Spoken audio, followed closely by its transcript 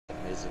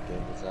amazing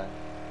game design.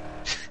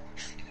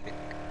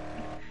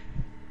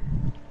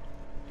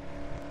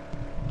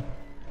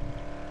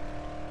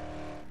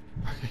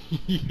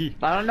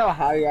 I don't know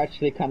how you're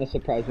actually kind of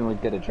surprisingly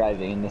good at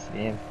driving in this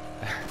game.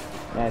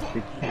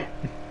 Actually,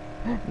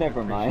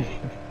 never mind.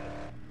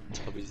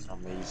 Toby's an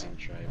amazing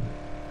driver.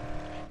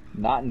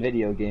 Not in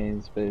video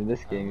games, but in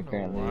this game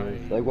apparently. why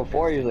Is. Like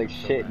before he was like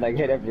so shit, bad like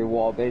hit driving. every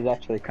wall, but he's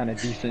actually kind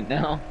of decent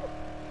now.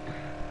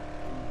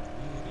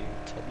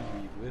 Tubby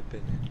be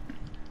whipping it.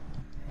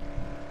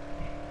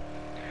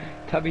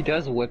 Tubby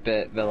does whip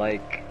it, but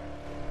like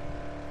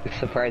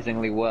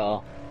surprisingly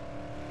well.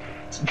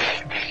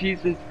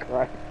 Jesus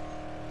Christ.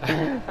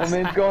 I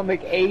mean, it's going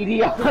like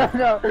 80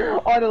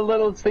 on a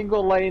little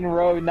single lane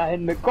road, not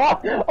in the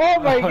car. Oh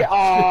my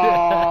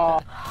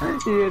god! Oh,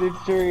 he hit a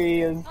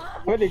tree. It's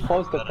pretty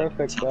close to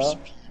perfect Top though.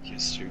 speed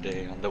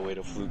yesterday on the way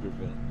to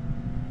Pflugerville.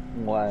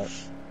 What?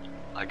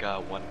 I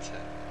got 110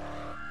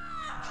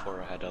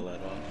 before I had to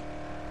let off.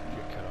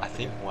 You're cut off I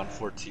think again.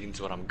 114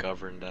 is what I'm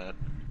governed at.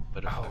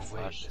 But if Oh I wait,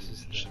 flash this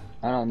is it,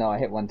 the... I don't know, I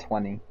hit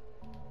 120.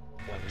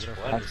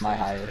 That's my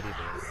highest.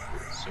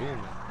 zoom.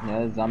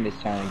 Yeah, the zombie's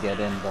trying to get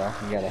in, bro.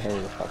 You gotta hurry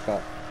the fuck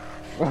up.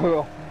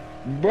 Bro!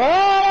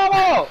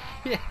 Bro!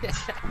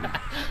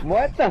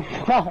 What the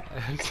fuck?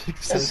 I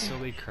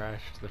successfully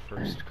crashed the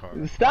first car.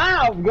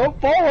 Stop! Go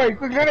forward!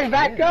 Quick, hurry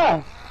back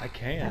up! I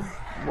can't.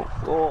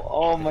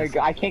 Oh my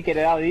god, I can't get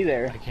it out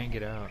either. I can't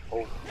get out.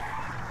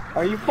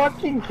 Are you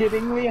fucking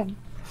kidding me?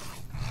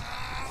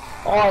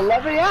 Oh,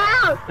 let me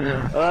out!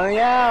 Let me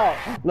out!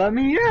 Let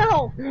me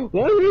out! Let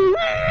me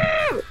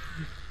out!